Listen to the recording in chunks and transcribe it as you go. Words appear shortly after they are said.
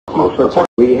protect.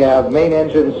 We have main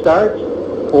engine start.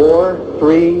 4,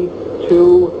 3,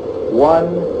 2, 1,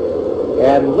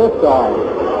 and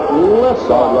liftoff.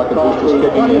 Liftoff rocket of boosters the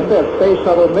kicking in. 25th Space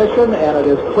Shuttle mission, and it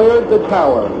has cleared the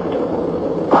tower.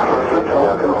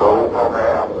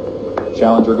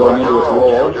 Challenger going into its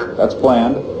roll. That's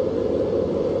planned.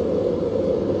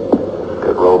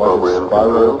 Good roll Watch it program.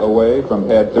 spiral away from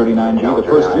pad 39B, the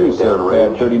first use of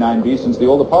pad 39B since the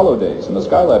old Apollo days and the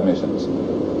Skylab missions.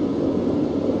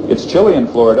 It's chilly in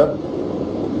Florida.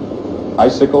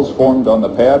 Icicles formed on the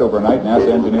pad overnight.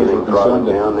 NASA engineers were concerned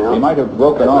that they might have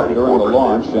broken off during the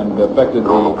launch and affected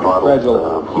the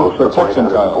fragile heat protection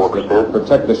tiles that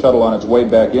protect the shuttle on its way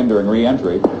back in during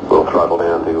re-entry. We'll throttle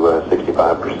down to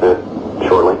 65%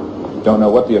 shortly. Don't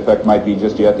know what the effect might be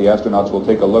just yet. The astronauts will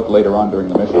take a look later on during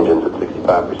the mission. Engines at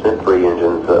 65%, 3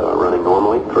 engines running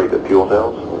normally, 3 good fuel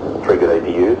cells, 3 good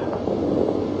APUs.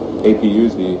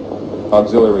 APUs, the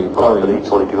auxiliary power Velocity units.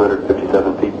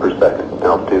 2,257 feet per second.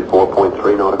 Altitude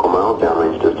 4.3 nautical miles.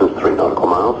 Downrange distance 3 nautical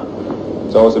miles.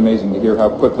 It's always amazing to hear how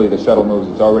quickly the shuttle moves.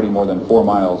 It's already more than 4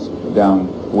 miles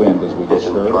downwind as we just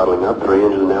Engines heard. throttling up, 3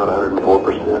 engines now at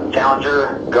 104%.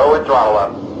 Challenger, go and throttle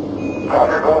up.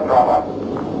 Challenger, go and throttle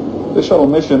up. The shuttle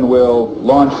mission will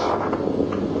launch,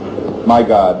 my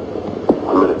God,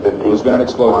 1 minute 15 There's been an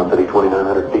seconds. explosion. Velocity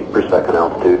 2,900 feet per second.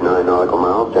 Altitude 9 nautical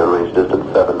miles. Downrange distance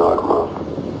 7 nautical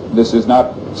miles. this is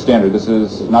not standard. This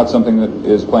is not something that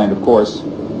is planned, of course.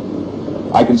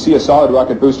 I can see a solid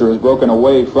rocket booster has broken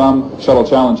away from Shuttle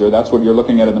Challenger. That's what you're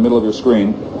looking at in the middle of your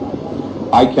screen.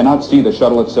 I cannot see the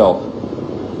shuttle itself.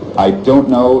 I don't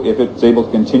know if it's able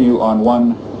to continue on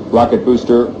one rocket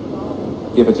booster.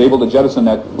 If it's able to jettison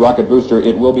that rocket booster,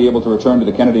 it will be able to return to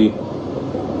the Kennedy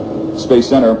Space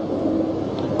Center.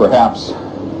 Perhaps.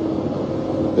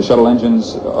 The shuttle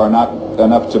engines are not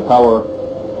enough to power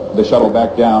the shuttle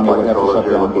back down. It would have to shut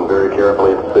Here down. looking very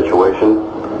carefully at the situation.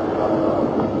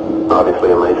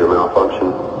 Obviously a major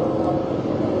malfunction.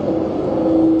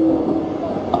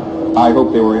 I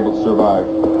hope they were able to survive.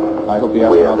 I hope the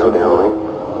We have astronauts no are downlink.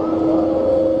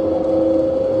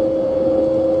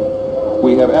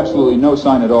 We have absolutely no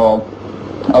sign at all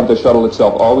of the shuttle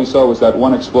itself. All we saw was that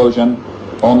one explosion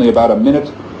only about a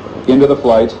minute into the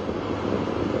flight.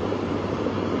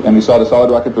 And we saw the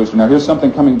solid rocket booster. Now here's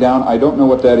something coming down. I don't know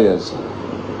what that is.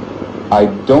 I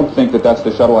don't think that that's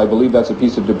the shuttle. I believe that's a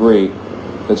piece of debris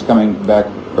that's coming back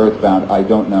earthbound. I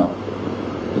don't know.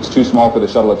 It's too small for the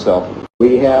shuttle itself.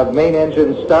 We have main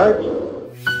engine start.